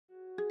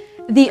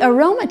The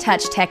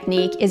AromaTouch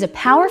technique is a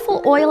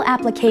powerful oil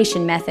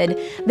application method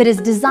that is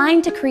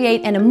designed to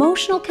create an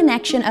emotional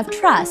connection of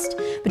trust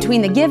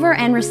between the giver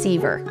and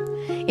receiver.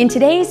 In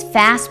today's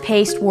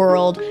fast-paced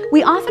world,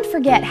 we often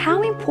forget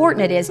how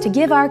important it is to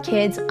give our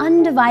kids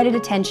undivided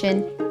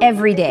attention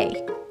every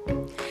day.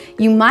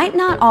 You might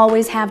not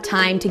always have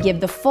time to give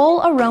the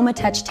full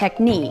AromaTouch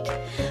technique,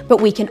 but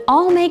we can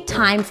all make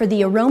time for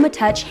the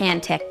AromaTouch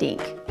Hand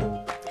Technique.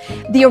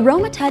 The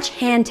AromaTouch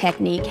Hand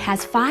Technique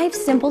has 5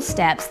 simple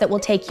steps that will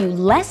take you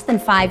less than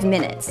 5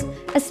 minutes,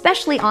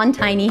 especially on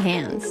tiny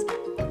hands.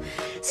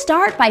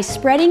 Start by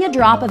spreading a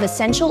drop of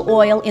essential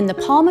oil in the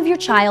palm of your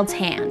child's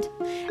hand.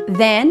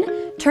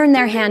 Then, turn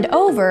their hand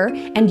over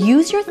and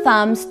use your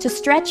thumbs to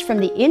stretch from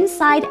the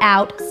inside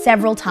out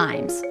several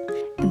times.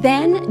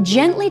 Then,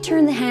 gently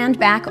turn the hand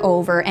back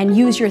over and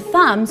use your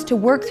thumbs to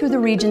work through the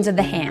regions of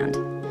the hand.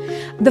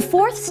 The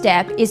 4th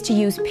step is to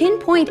use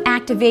pinpoint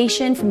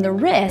activation from the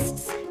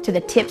wrists to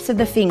the tips of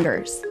the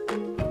fingers.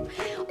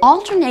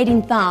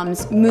 Alternating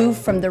thumbs move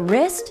from the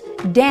wrist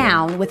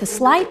down with a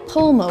slight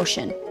pull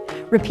motion.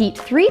 Repeat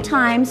 3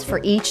 times for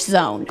each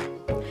zone.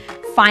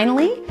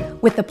 Finally,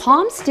 with the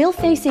palm still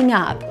facing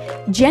up,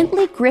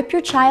 gently grip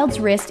your child's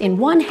wrist in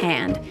one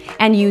hand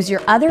and use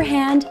your other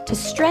hand to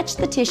stretch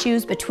the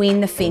tissues between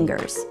the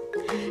fingers.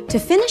 To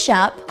finish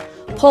up,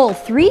 pull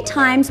 3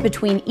 times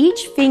between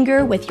each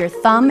finger with your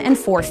thumb and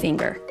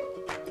forefinger.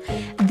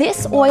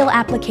 This oil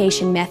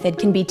application method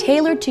can be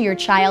tailored to your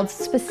child's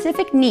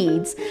specific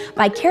needs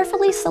by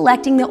carefully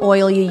selecting the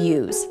oil you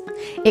use.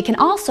 It can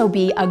also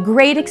be a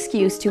great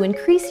excuse to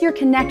increase your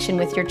connection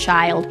with your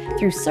child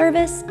through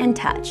service and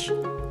touch.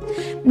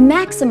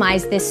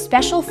 Maximize this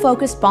special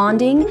focused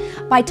bonding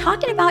by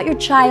talking about your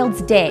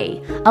child's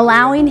day,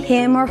 allowing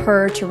him or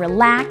her to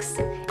relax,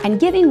 and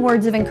giving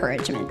words of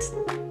encouragement.